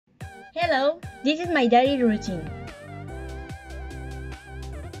Hello, this is my daily routine.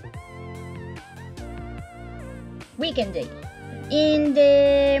 Weekend day. In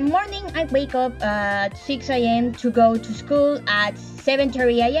the morning, I wake up at 6 a.m. to go to school at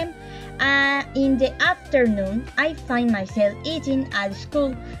 7:30 a.m. In the afternoon, I find myself eating at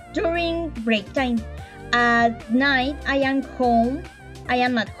school during break time. At night, I am home. I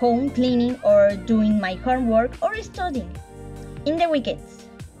am at home cleaning or doing my homework or studying. In the weekends.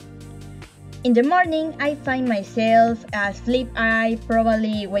 In the morning, I find myself asleep. I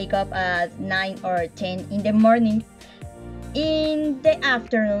probably wake up at 9 or 10 in the morning. In the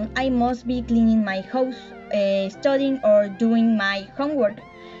afternoon, I must be cleaning my house, studying, or doing my homework.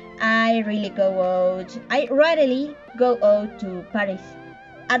 I rarely go out to Paris.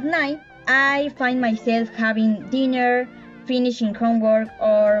 At night, I find myself having dinner, finishing homework,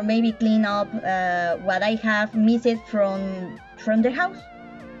 or maybe clean up what I have missed from the house.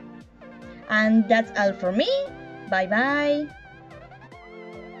 And that's all for me. Bye bye.